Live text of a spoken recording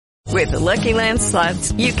With the Lucky Land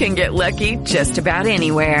Slots, you can get lucky just about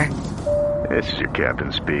anywhere. This is your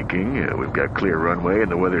captain speaking. We've got clear runway and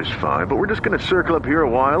the weather's fine, but we're just going to circle up here a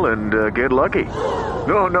while and get lucky.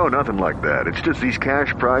 No, nothing like that. It's just these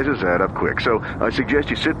cash prizes add up quick. So I suggest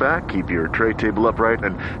you sit back, keep your tray table upright,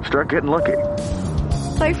 and start getting lucky.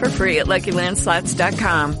 Play for free at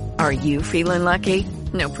LuckyLandSlots.com. Are you feeling lucky?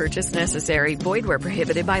 No purchase necessary. Void where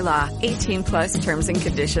prohibited by law. 18 plus terms and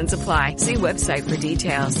conditions apply. See website for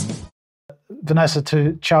details. Vanessa,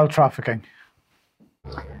 to child trafficking.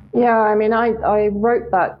 Yeah, I mean, I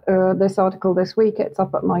wrote that this article this week. It's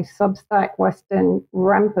up at my Substack. Western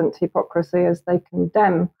rampant hypocrisy as they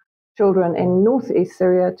condemn children in northeast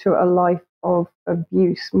Syria to a life of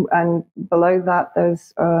abuse. And below that,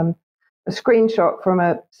 there's a screenshot from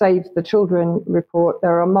a Save the Children report.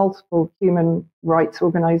 There are multiple human rights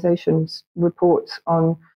organizations' reports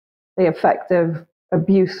on the effect of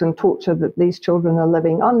abuse and torture that these children are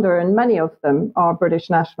living under, and many of them are British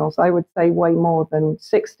nationals. I would say way more than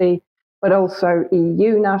 60, but also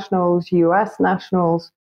EU nationals, US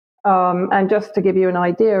nationals. And just to give you an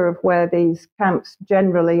idea of where these camps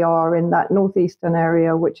generally are in that northeastern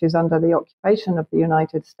area, which is under the occupation of the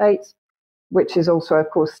United States, which is also, of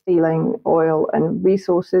course, stealing oil and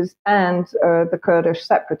resources, and the Kurdish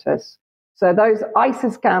separatists. So those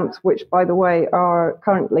ISIS camps, which, by the way, are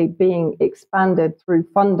currently being expanded through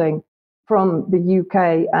funding from the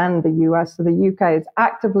UK and the US. So the UK is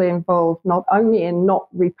actively involved not only in not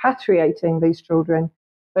repatriating these children,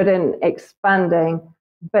 but in expanding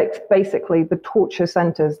basically the torture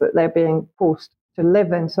centers that they're being forced to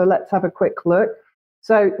live in. So let's have a quick look.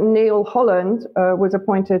 So Neil Holland was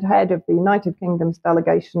appointed head of the United Kingdom's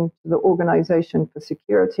delegation to the Organization for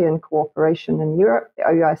Security and Cooperation in Europe, the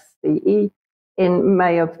OSCE, in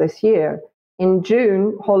May of this year. In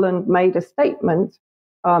June, Holland made a statement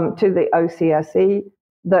to the OCSE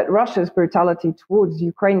that Russia's brutality towards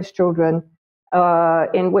Ukraine's children,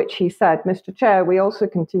 in which he said, Mr. Chair, we also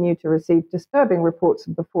continue to receive disturbing reports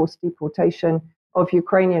of the forced deportation of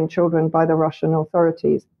Ukrainian children by the Russian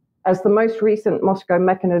authorities. As the most recent Moscow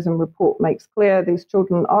Mechanism report makes clear, these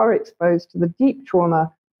children are exposed to the deep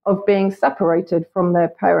trauma of being separated from their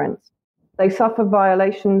parents. They suffer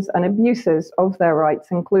violations and abuses of their rights,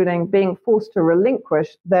 including being forced to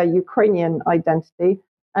relinquish their Ukrainian identity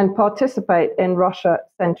and participate in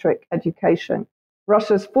Russia-centric education.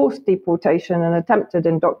 Russia's forced deportation and attempted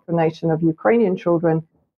indoctrination of Ukrainian children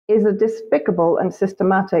is a despicable and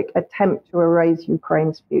systematic attempt to erase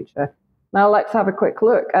Ukraine's future. Now let's have a quick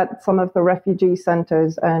look at some of the refugee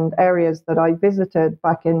centers and areas that I visited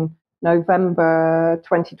back in November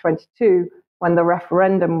 2022, when the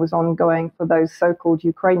referendum was ongoing for those so-called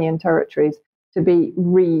Ukrainian territories to be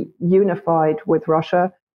reunified with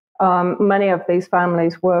Russia. Many of these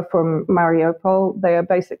families were from Mariupol. They are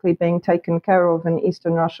basically being taken care of in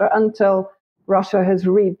eastern Russia until Russia has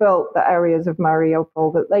rebuilt the areas of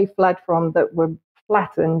Mariupol that they fled from, that were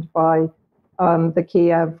flattened by the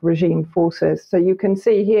Kiev regime forces. So you can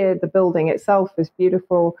see here the building itself is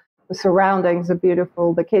beautiful. The surroundings are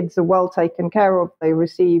beautiful. The kids are well taken care of. They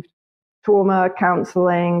received trauma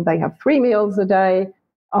counseling. They have 3 meals a day.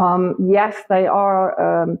 Yes, they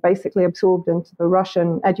are basically absorbed into the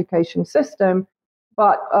Russian education system,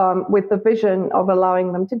 but with the vision of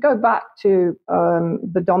allowing them to go back to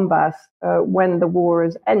the Donbass when the war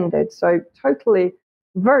is ended. So totally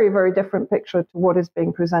very, very different picture to what is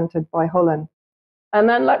being presented by Holland. And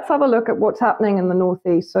then let's have a look at what's happening in the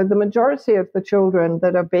Northeast. So the majority of the children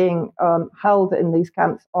that are being held in these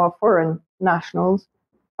camps are foreign nationals.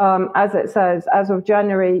 As it says, as of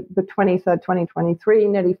January the 23rd, 2023,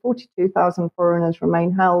 nearly 42,000 foreigners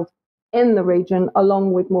remain held in the region,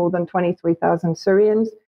 along with more than 23,000 Syrians.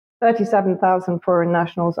 37,000 foreign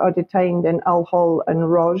nationals are detained in Al-Hol and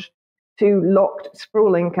Roj, 2 locked,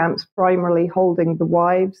 sprawling camps primarily holding the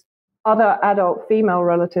wives. Other adult female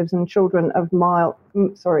relatives and children of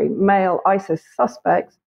male ISIS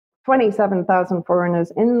suspects. 27,000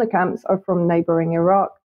 foreigners in the camps are from neighboring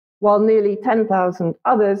Iraq, while nearly 10,000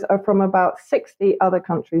 others are from about 60 other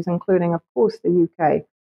countries, including, of course, the UK.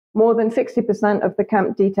 More than 60% of the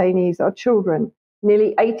camp detainees are children.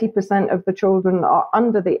 Nearly 80% of the children are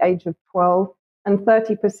under the age of 12, and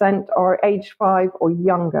 30% are age 5 or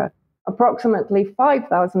younger. Approximately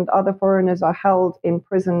 5,000 other foreigners are held in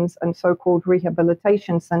prisons and so-called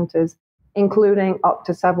rehabilitation centers, including up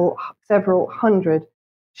to several hundred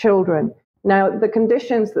children. Now, the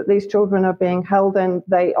conditions that these children are being held in,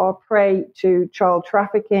 they are prey to child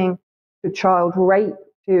trafficking, to child rape,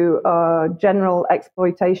 to general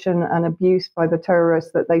exploitation and abuse by the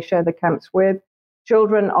terrorists that they share the camps with.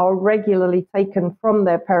 Children are regularly taken from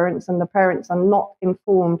their parents, and the parents are not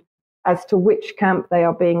informed as to which camp they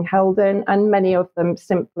are being held in, and many of them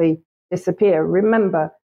simply disappear.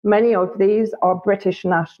 Remember, many of these are British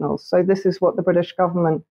nationals, so this is what the British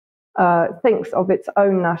government thinks of its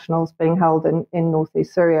own nationals being held in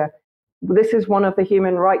northeast Syria. This is one of the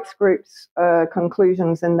human rights group's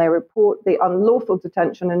conclusions in their report. The unlawful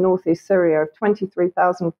detention in northeast Syria of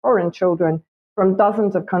 23,000 foreign children from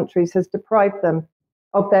dozens of countries has deprived them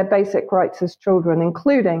of their basic rights as children,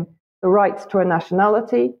 including the rights to a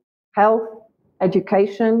nationality, health,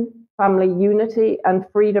 education, family unity, and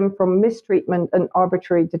freedom from mistreatment and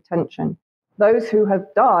arbitrary detention. Those who have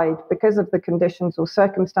died because of the conditions or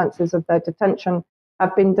circumstances of their detention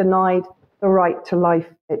have been denied the right to life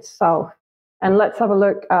itself. And let's have a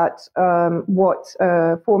look at what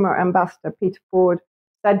former Ambassador Peter Ford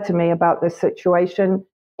said to me about this situation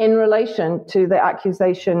in relation to the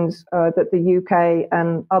accusations that the UK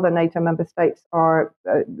and other NATO member states are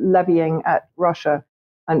levying at Russia,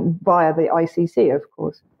 and via the ICC, of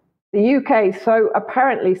course. The UK, so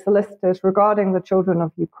apparently solicitous regarding the children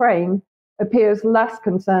of Ukraine, appears less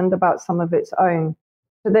concerned about some of its own,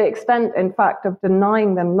 to the extent, in fact, of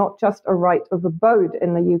denying them not just a right of abode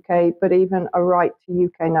in the UK, but even a right to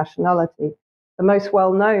UK nationality. The most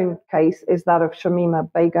well-known case is that of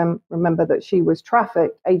Shamima Begum. Remember that she was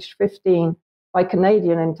trafficked, aged 15, by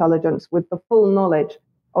Canadian intelligence with the full knowledge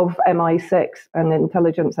of MI6 and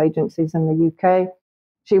intelligence agencies in the UK.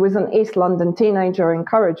 She was an East London teenager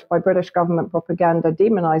encouraged by British government propaganda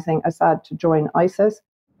demonizing Assad to join ISIS,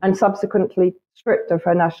 and subsequently stripped of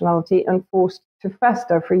her nationality and forced to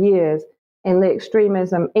fester for years in the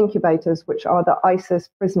extremism incubators, which are the ISIS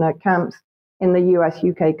prisoner camps in the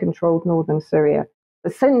US-UK-controlled northern Syria. The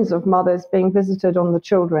sins of mothers being visited on the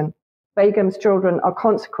children. Begum's children are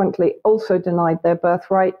consequently also denied their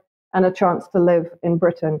birthright and a chance to live in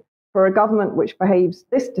Britain. For a government which behaves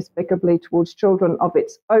this despicably towards children of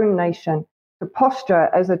its own nation, to posture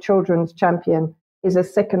as a children's champion is a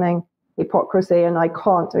sickening hypocrisy, and I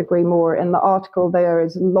can't agree more. In the article, there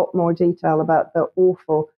is a lot more detail about the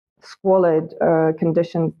awful, squalid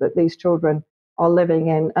conditions that these children are living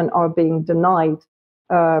in and are being denied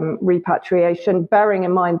repatriation, bearing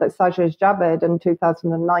in mind that Sajid Javid in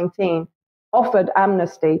 2019 offered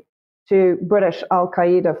amnesty to British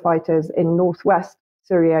Al-Qaeda fighters in northwest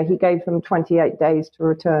Syria. He gave them 28 days to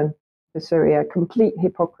return to Syria. Complete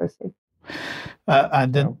hypocrisy.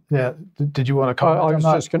 And then, did you want to comment on that?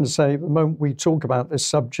 I was just going to say, the moment we talk about this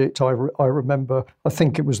subject, I remember, I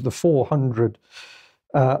think it was the 400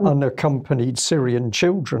 unaccompanied Syrian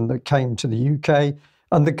children that came to the UK,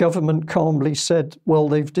 and the government calmly said, well,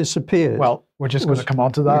 they've disappeared. Well, we're just going to come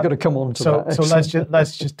on to that. We're going to come on to that. So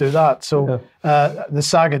let's just do that. So the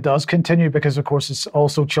saga does continue because, of course, it's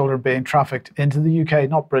also children being trafficked into the UK,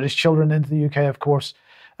 not British children into the UK, of course,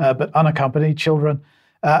 but unaccompanied children.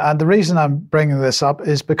 And the reason I'm bringing this up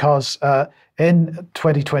is because in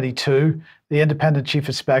 2022, the Independent Chief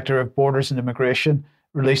Inspector of Borders and Immigration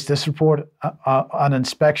released this report, an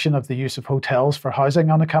inspection of the use of hotels for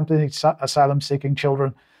housing unaccompanied asylum-seeking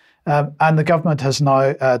children. And the government has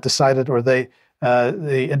now decided, or the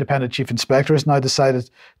Independent Chief Inspector has now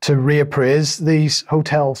decided to reappraise these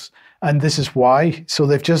hotels. And this is why. So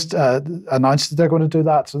they've just announced that they're going to do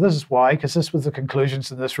that. So this is why, because this was the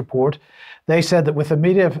conclusions in this report. They said that with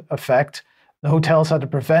immediate effect, the hotels had to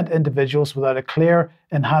prevent individuals without a clear,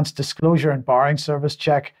 enhanced disclosure and barring service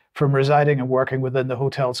check from residing and working within the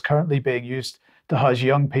hotels currently being used to house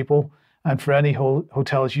young people, and for any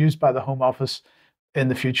hotels used by the Home Office in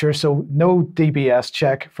the future. So no DBS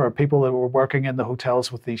check for people that were working in the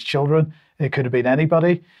hotels with these children. It could have been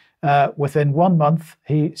anybody. Within 1 month,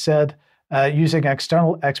 he said, using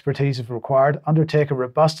external expertise if required, undertake a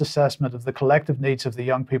robust assessment of the collective needs of the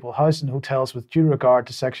young people housed in hotels with due regard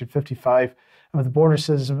to Section 55 of the Border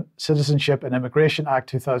Citizenship and Immigration Act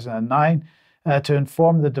 2009 to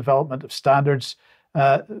inform the development of standards,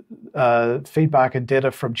 feedback and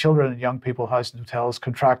data from children and young people housed in hotels,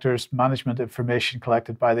 contractors, management information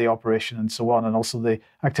collected by the operation and so on, and also the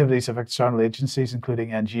activities of external agencies,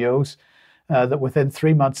 including NGOs. That within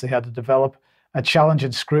 3 months they had to develop a challenge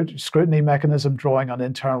and scrutiny mechanism drawing on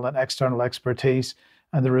internal and external expertise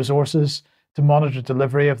and the resources to monitor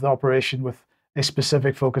delivery of the operation with a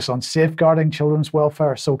specific focus on safeguarding children's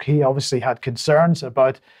welfare. So he obviously had concerns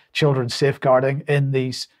about children's safeguarding in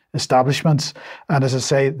these establishments. And as I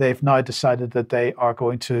say, they've now decided that they are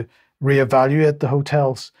going to reevaluate the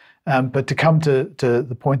hotels. But to come to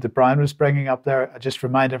the point that Brian was bringing up there, I just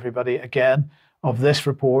remind everybody again of this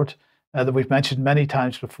report that we've mentioned many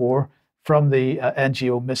times before from the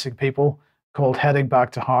NGO Missing People, called Heading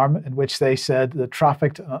Back to Harm, in which they said that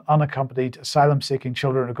trafficked unaccompanied asylum-seeking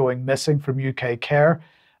children are going missing from UK care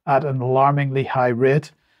at an alarmingly high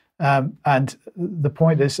rate. And the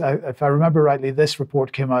point is, if I remember rightly, this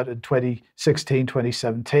report came out in 2016,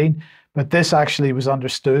 2017, but this actually was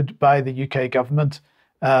understood by the UK government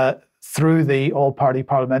through the All-Party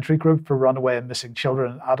Parliamentary Group for Runaway and Missing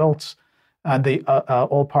Children and Adults and the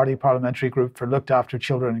All-Party Parliamentary Group for Looked After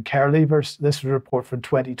Children and Care Leavers. This was a report from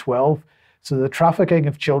 2012. So the trafficking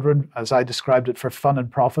of children, as I described it, for fun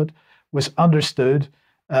and profit, was understood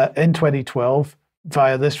in 2012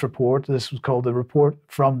 via this report. This was called the Report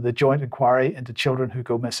from the Joint Inquiry into Children Who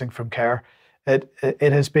Go Missing from Care. It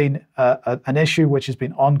has been an issue which has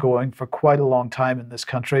been ongoing for quite a long time in this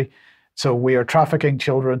country. So we are trafficking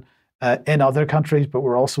children in other countries, but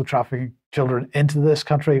we're also trafficking children into this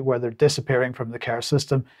country where they're disappearing from the care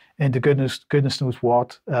system into goodness knows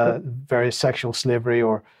what, various sexual slavery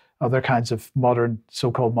or other kinds of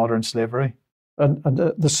so-called modern slavery. And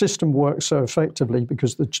the system works so effectively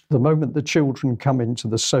because the moment the children come into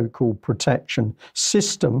the so-called protection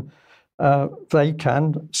system, they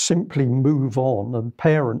can simply move on, and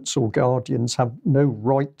parents or guardians have no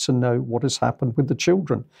right to know what has happened with the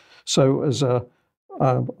children. So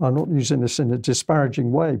I'm not using this in a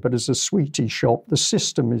disparaging way, but as a sweetie shop, the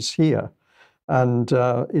system is here. And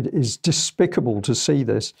it is despicable to see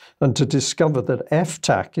this and to discover that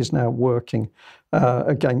FTAC is now working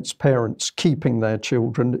against parents keeping their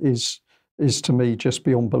children is to me just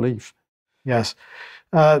beyond belief. Yes.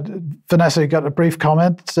 Vanessa, you got a brief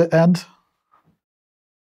comment to end?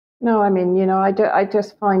 No, I mean, I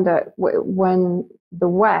just find that when the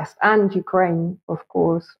West and Ukraine, of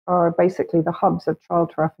course, are basically the hubs of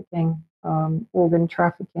child trafficking, organ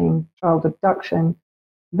trafficking, child abduction,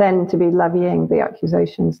 then to be levying the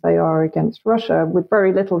accusations they are against Russia with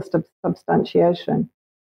very little substantiation.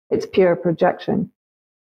 It's pure projection.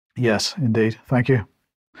 Yes, indeed. Thank you.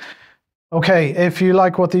 Okay, if you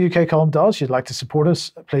like what the UK Column does, you'd like to support us,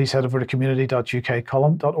 please head over to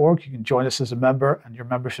community.ukcolumn.org. You can join us as a member, and your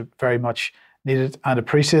membership very much needed and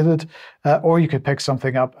appreciated. Or you could pick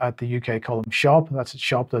something up at the UK Column shop. That's at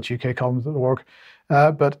shop.ukcolumn.org.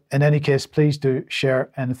 But in any case, please do share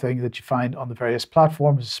anything that you find on the various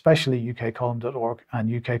platforms, especially ukcolumn.org and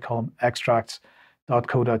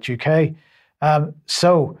ukcolumnextracts.co.uk.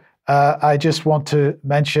 So I just want to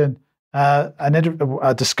mention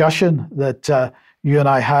a discussion that you and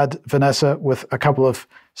I had, Vanessa, with a couple of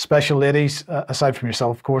special ladies, aside from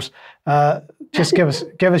yourself, of course. Just give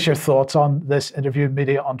us your thoughts on this interview,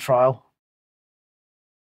 Media on Trial.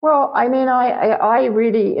 Well, I mean, I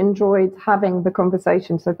really enjoyed having the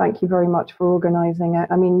conversation, so thank you very much for organising it.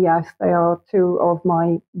 I mean, yes, they are two of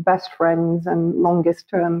my best friends and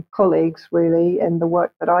longest-term colleagues, really, in the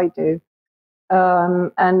work that I do.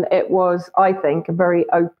 And it was, I think, a very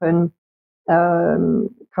open, kind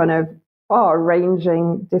of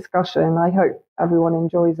far-ranging discussion. I hope everyone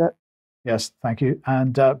enjoys it. Yes, thank you.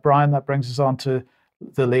 And Brian, that brings us on to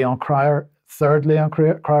the third Leon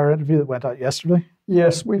Cryer interview that went out yesterday.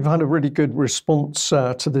 Yes, we've had a really good response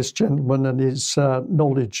to this gentleman, and his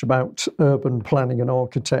knowledge about urban planning and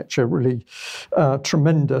architecture really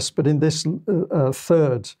tremendous. But in this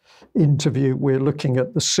third interview, we're looking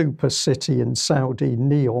at the super city in Saudi,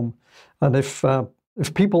 Neom. And if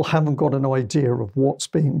people haven't got an idea of what's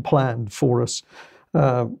being planned for us,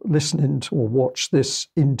 listen to or watch this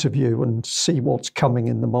interview and see what's coming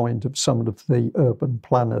in the mind of some of the urban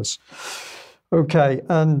planners. Okay,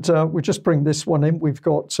 and we'll just bring this one in. We've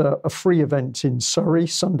got a free event in Surrey,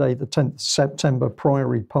 Sunday the 10th of September,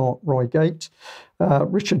 Priory Park, Reigate.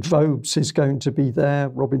 Richard Vobes is going to be there,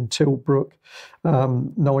 Robin Tilbrook,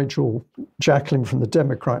 Nigel Jacklin from the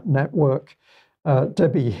Democrat Network,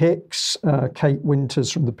 Debbie Hicks, Kate Winters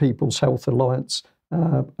from the People's Health Alliance,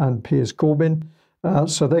 and Piers Corbyn.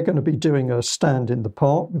 So they're going to be doing a stand in the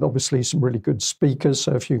park with obviously some really good speakers.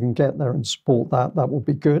 So if you can get there and support that, that will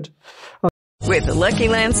be good. With the Lucky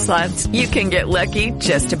Land Slots, you can get lucky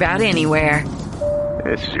just about anywhere.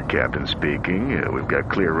 This is your captain speaking. We've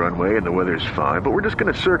got clear runway and the weather's fine, but we're just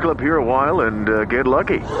going to circle up here a while and get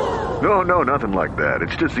lucky. No, nothing like that.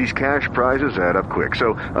 It's just these cash prizes add up quick.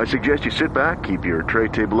 So I suggest you sit back, keep your tray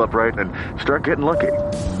table upright, and start getting lucky.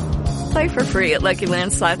 Play for free at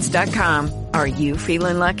LuckyLandSlots.com. Are you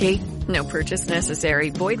feeling lucky? No purchase necessary.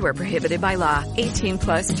 Void where prohibited by law.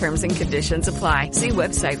 18+ terms and conditions apply. See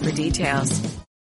website for details.